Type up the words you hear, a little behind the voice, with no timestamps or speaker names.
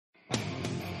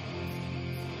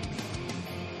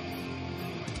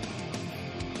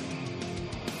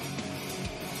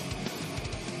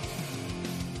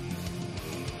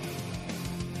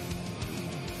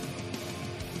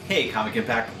Hey Comic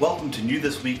Impact, welcome to New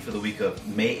This Week for the week of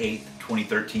May 8th,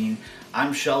 2013.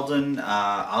 I'm Sheldon.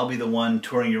 I'll be the one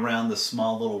touring you around this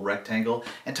small little rectangle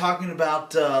and talking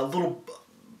about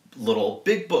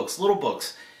big books, little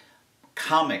books,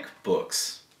 comic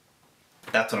books.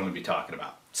 That's what I'm going to be talking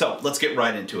about. So let's get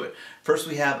right into it. First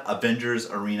we have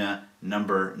Avengers Arena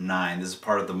number 9. This is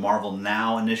part of the Marvel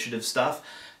Now initiative stuff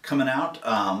coming out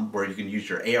where you can use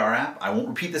your AR app. I won't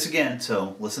repeat this again,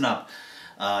 so listen up.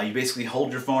 You basically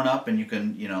hold your phone up and you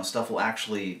can, stuff will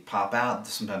actually pop out.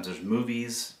 Sometimes there's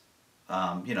movies,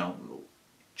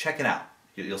 check it out.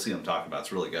 You'll see what I'm talking about.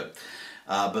 It's really good.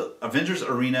 But Avengers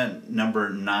Arena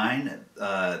number 9,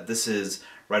 this is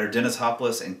writer Dennis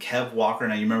Hopeless and Kev Walker.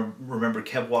 Now you remember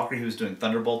Kev Walker, he was doing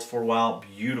Thunderbolts for a while.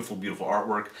 Beautiful, beautiful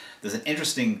artwork. There's an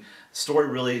interesting story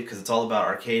really because it's all about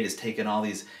Arcade is taking all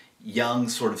these young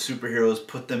sort of superheroes,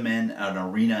 put them in an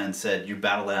arena and said, you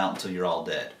battle it out until you're all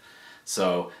dead.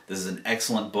 So this is an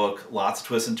excellent book, lots of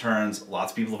twists and turns,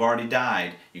 lots of people have already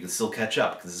died. You can still catch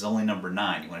up because this is only number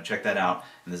 9. You want to check that out,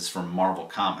 and this is from Marvel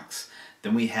Comics.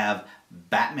 Then we have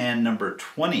Batman number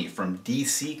 20 from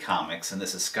DC Comics, and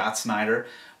this is Scott Snyder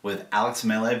with Alex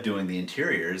Maleev doing the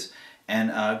interiors and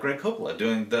Greg Coppola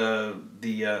doing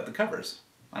the covers.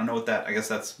 I don't know what that, I guess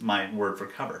that's my word for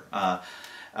cover.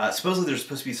 Supposedly there's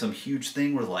supposed to be some huge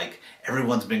thing where like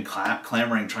everyone's been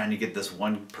clamoring trying to get this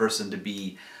one person to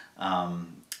be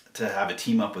to have a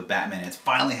team up with Batman. It's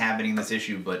finally happening in this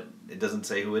issue, but it doesn't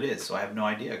say who it is, so I have no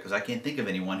idea because I can't think of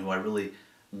anyone who I really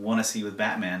want to see with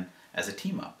Batman as a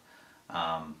team up.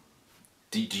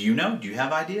 Do you know? Do you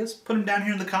have ideas? Put them down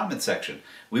here in the comments section.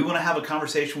 We want to have a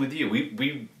conversation with you.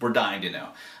 We're dying to know.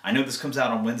 I know this comes out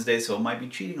on Wednesday, so it might be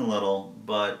cheating a little,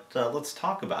 but let's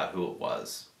talk about who it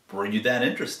was. Were you that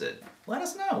interested? Let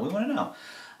us know. We want to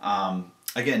know.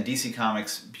 Again, DC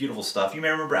Comics, beautiful stuff. You may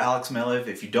remember Alex Maleev.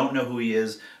 If you don't know who he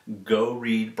is, go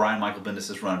read Brian Michael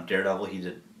Bendis' run of Daredevil. He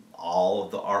did all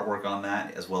of the artwork on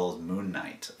that, as well as Moon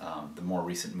Knight, the more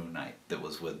recent Moon Knight that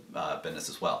was with Bendis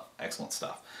as well. Excellent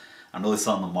stuff. I'm really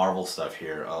selling the Marvel stuff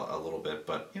here a little bit,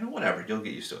 but whatever, you'll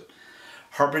get used to it.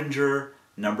 Harbinger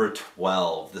number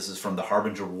 12. This is from the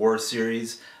Harbinger War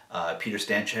series. Peter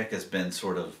Stanchek has been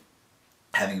sort of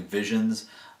having visions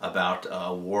about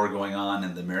a war going on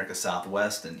in the America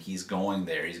Southwest, and he's going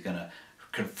there. He's going to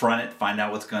confront it, find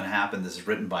out what's going to happen. This is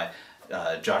written by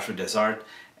Joshua Desart,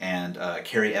 and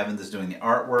Carrie Evans is doing the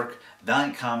artwork.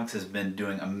 Valiant Comics has been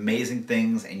doing amazing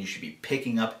things, and you should be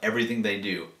picking up everything they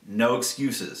do. No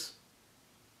excuses.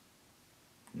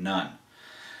 None.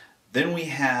 Then we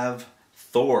have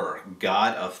Thor,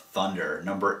 God of Thunder,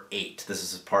 number 8.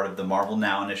 This is part of the Marvel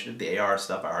Now initiative, the AR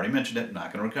stuff. I already mentioned it. I'm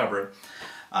not going to recover it.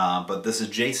 But this is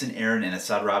Jason Aaron and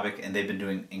Asad Rabik, and they've been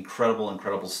doing incredible,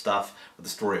 incredible stuff with the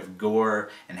story of Gore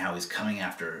and how he's coming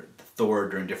after Thor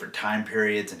during different time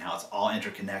periods and how it's all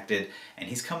interconnected. And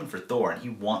he's coming for Thor, and he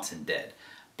wants him dead.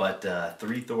 But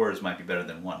 3 Thors might be better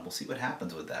than 1. We'll see what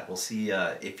happens with that. We'll see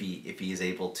if he is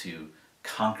able to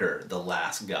conquer the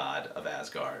last god of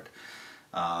Asgard.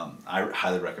 I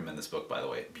highly recommend this book, by the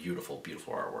way. Beautiful,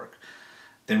 beautiful artwork.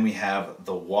 Then we have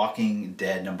The Walking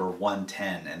Dead number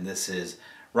 110, and this is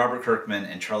Robert Kirkman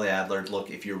and Charlie Adler. Look,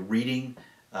 if you're reading,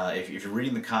 if you're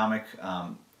reading the comic,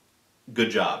 good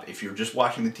job. If you're just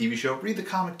watching the TV show, read the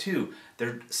comic too.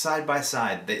 They're side by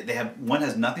side. They have, one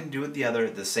has nothing to do with the other.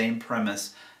 The same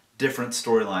premise, different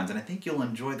storylines, and I think you'll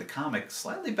enjoy the comic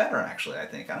slightly better. Actually, I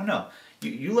think. I don't know.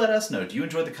 You let us know. Do you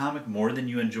enjoy the comic more than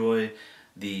you enjoy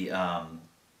the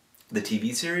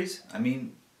TV series? I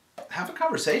mean, have a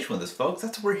conversation with us, folks.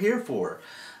 That's what we're here for.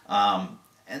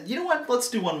 And you know what? Let's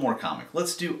do one more comic.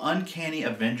 Let's do Uncanny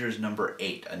Avengers number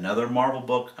 8. Another Marvel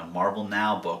book, a Marvel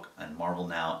Now book, and Marvel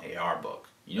Now AR book.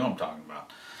 You know what I'm talking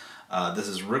about. This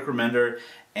is Rick Remender,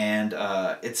 and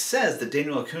it says that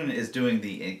Daniel Acuna is doing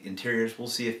the interiors. We'll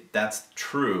see if that's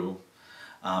true.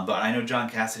 But I know John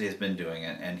Cassidy has been doing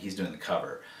it, and he's doing the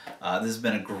cover. This has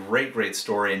been a great, great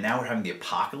story, and now we're having the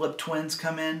Apocalypse twins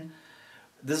come in.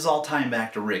 This is all tying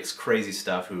back to Rick's crazy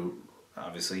stuff, who,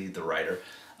 obviously, the writer.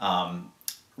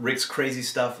 Rick's crazy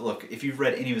stuff, look, if you've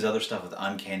read any of his other stuff with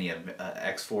Uncanny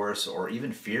X-Force or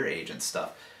even Fear Agent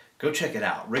stuff, go check it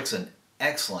out. Rick's an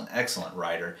excellent, excellent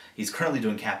writer. He's currently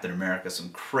doing Captain America, some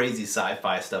crazy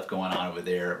sci-fi stuff going on over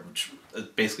there, which is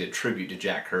basically a tribute to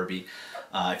Jack Kirby.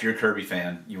 If you're a Kirby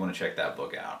fan, you want to check that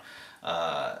book out.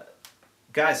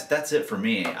 Guys, that's it for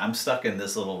me. I'm stuck in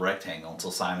this little rectangle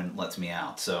until Simon lets me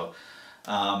out. So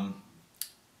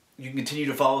you can continue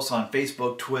to follow us on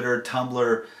Facebook, Twitter,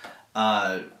 Tumblr,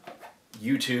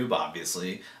 YouTube,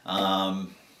 obviously.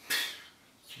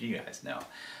 You guys know.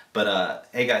 But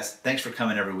hey guys, thanks for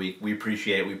coming every week. We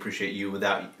appreciate it. We appreciate you.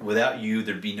 Without you,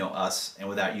 there'd be no us, and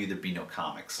without you, there'd be no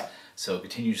comics. So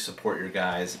continue to support your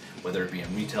guys, whether it be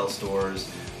in retail stores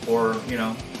or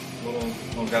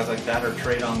little guys like that, or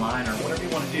trade online, or whatever you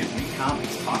want to do. Read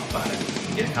comics, talk about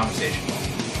it, get a conversation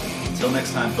going. Until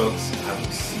next time, folks. I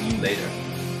will see you later.